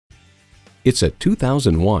It's a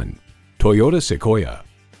 2001 Toyota Sequoia.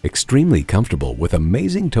 Extremely comfortable with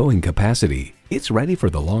amazing towing capacity, it's ready for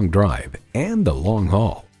the long drive and the long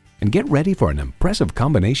haul. And get ready for an impressive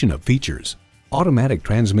combination of features: automatic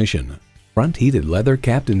transmission, front heated leather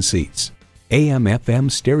captain seats, AM/FM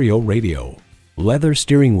stereo radio, leather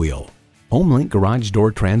steering wheel, HomeLink garage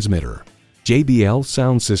door transmitter, JBL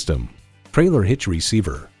sound system, trailer hitch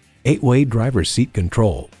receiver, 8-way driver's seat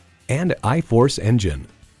control, and I-Force engine.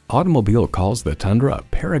 Automobile calls the Tundra a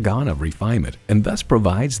paragon of refinement and thus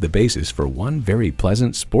provides the basis for one very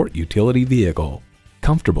pleasant sport utility vehicle.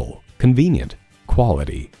 Comfortable, convenient,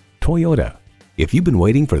 quality. Toyota. If you've been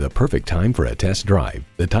waiting for the perfect time for a test drive,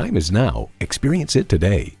 the time is now. Experience it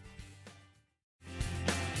today.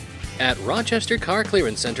 At Rochester Car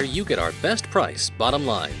Clearance Center, you get our best price, bottom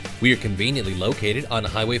line. We are conveniently located on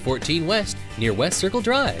Highway 14 West, near West Circle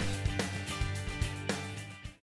Drive.